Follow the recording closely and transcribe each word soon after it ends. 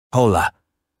Hola.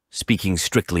 Speaking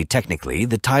strictly technically,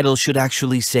 the title should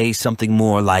actually say something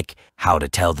more like How to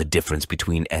Tell the Difference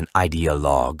Between an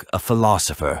Ideologue, a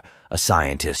Philosopher, a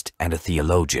Scientist, and a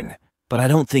Theologian. But I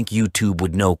don't think YouTube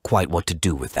would know quite what to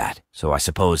do with that, so I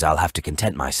suppose I'll have to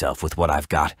content myself with what I've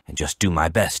got and just do my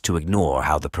best to ignore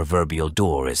how the proverbial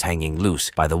door is hanging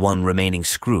loose by the one remaining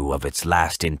screw of its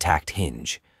last intact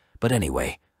hinge. But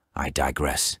anyway, I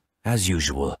digress. As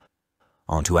usual,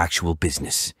 on to actual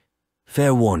business.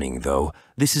 Fair warning, though,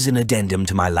 this is an addendum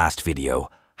to my last video,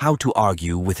 How to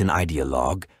Argue with an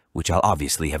Ideologue, which I'll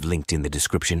obviously have linked in the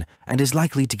description, and is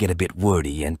likely to get a bit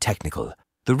wordy and technical.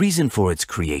 The reason for its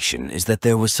creation is that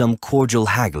there was some cordial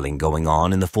haggling going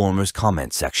on in the former's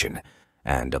comment section,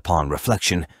 and upon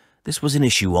reflection, this was an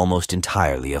issue almost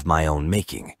entirely of my own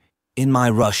making. In my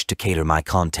rush to cater my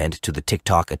content to the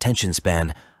TikTok attention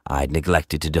span, I'd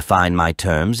neglected to define my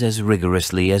terms as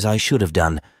rigorously as I should have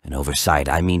done, an oversight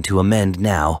I mean to amend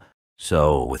now.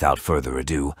 So, without further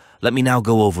ado, let me now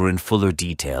go over in fuller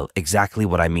detail exactly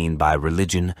what I mean by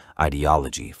religion,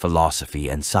 ideology, philosophy,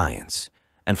 and science.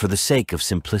 And for the sake of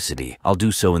simplicity, I'll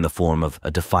do so in the form of a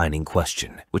defining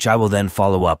question, which I will then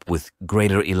follow up with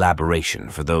greater elaboration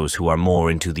for those who are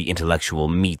more into the intellectual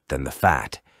meat than the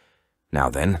fat. Now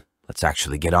then, let's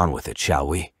actually get on with it, shall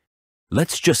we?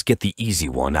 Let's just get the easy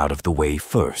one out of the way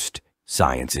first.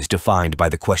 Science is defined by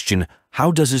the question,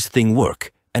 how does this thing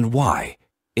work, and why?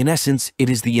 In essence, it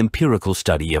is the empirical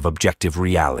study of objective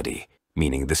reality,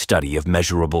 meaning the study of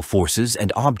measurable forces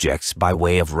and objects by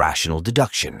way of rational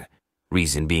deduction.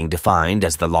 Reason being defined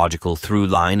as the logical through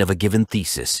line of a given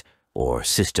thesis, or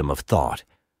system of thought,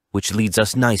 which leads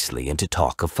us nicely into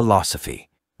talk of philosophy,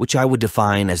 which I would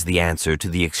define as the answer to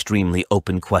the extremely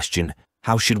open question,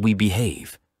 how should we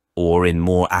behave? Or in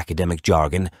more academic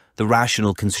jargon, the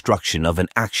rational construction of an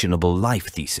actionable life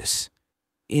thesis.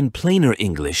 In plainer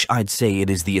English, I'd say it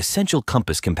is the essential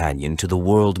compass companion to the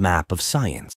world map of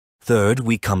science. Third,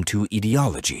 we come to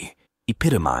ideology,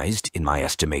 epitomized, in my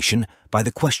estimation, by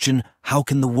the question, how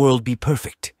can the world be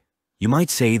perfect? You might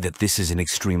say that this is an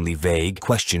extremely vague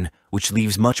question which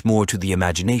leaves much more to the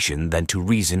imagination than to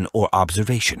reason or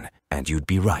observation, and you'd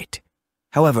be right.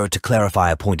 However, to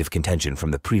clarify a point of contention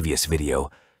from the previous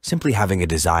video, simply having a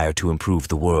desire to improve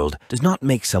the world does not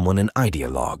make someone an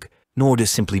ideologue, nor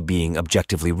does simply being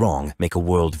objectively wrong make a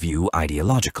worldview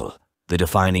ideological. The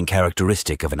defining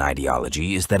characteristic of an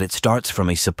ideology is that it starts from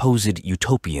a supposed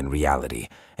utopian reality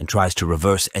and tries to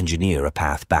reverse engineer a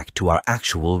path back to our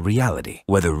actual reality,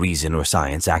 whether reason or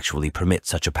science actually permit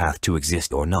such a path to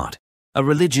exist or not. A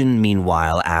religion,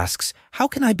 meanwhile, asks, how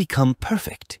can I become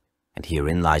perfect? And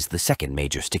herein lies the second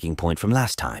major sticking point from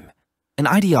last time. An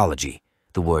ideology,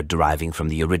 the word deriving from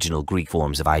the original Greek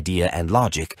forms of idea and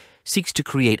logic, seeks to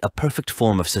create a perfect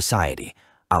form of society,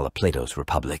 a la Plato's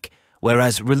Republic,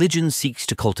 whereas religion seeks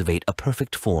to cultivate a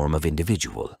perfect form of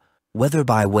individual, whether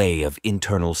by way of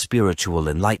internal spiritual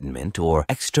enlightenment or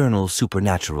external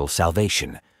supernatural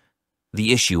salvation.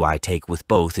 The issue I take with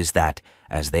both is that,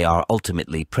 as they are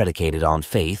ultimately predicated on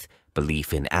faith,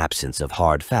 belief in absence of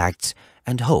hard facts,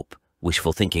 and hope,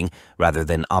 wishful thinking, rather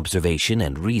than observation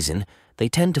and reason, they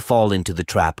tend to fall into the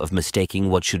trap of mistaking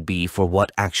what should be for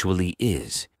what actually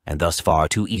is, and thus far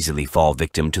too easily fall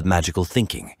victim to magical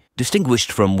thinking,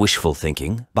 distinguished from wishful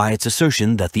thinking by its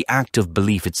assertion that the act of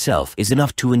belief itself is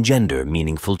enough to engender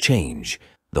meaningful change,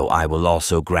 though I will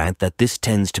also grant that this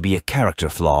tends to be a character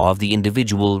flaw of the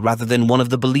individual rather than one of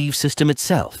the belief system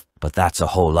itself. But that's a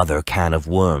whole other can of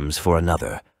worms for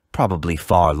another, probably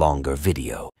far longer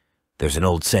video. There's an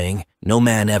old saying, no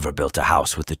man ever built a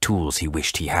house with the tools he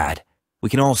wished he had. We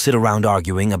can all sit around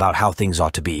arguing about how things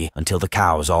ought to be until the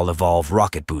cows all evolve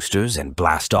rocket boosters and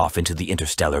blast off into the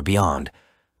interstellar beyond.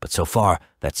 But so far,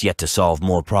 that's yet to solve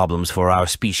more problems for our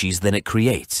species than it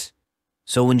creates.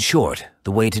 So in short,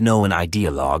 the way to know an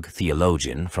ideologue,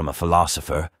 theologian, from a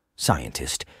philosopher,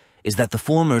 scientist, is that the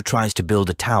former tries to build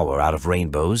a tower out of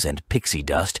rainbows and pixie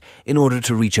dust in order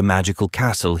to reach a magical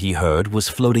castle he heard was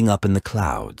floating up in the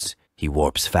clouds. He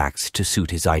warps facts to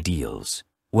suit his ideals.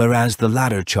 Whereas the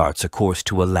latter charts a course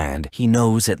to a land he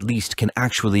knows at least can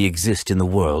actually exist in the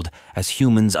world as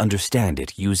humans understand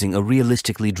it using a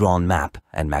realistically drawn map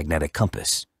and magnetic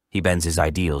compass. He bends his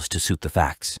ideals to suit the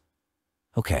facts.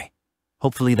 Okay,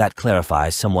 hopefully that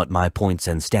clarifies somewhat my points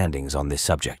and standings on this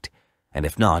subject, and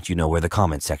if not, you know where the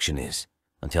comment section is.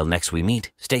 Until next we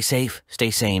meet, stay safe, stay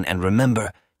sane, and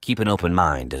remember, keep an open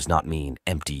mind does not mean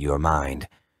empty your mind.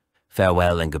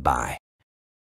 Farewell and goodbye.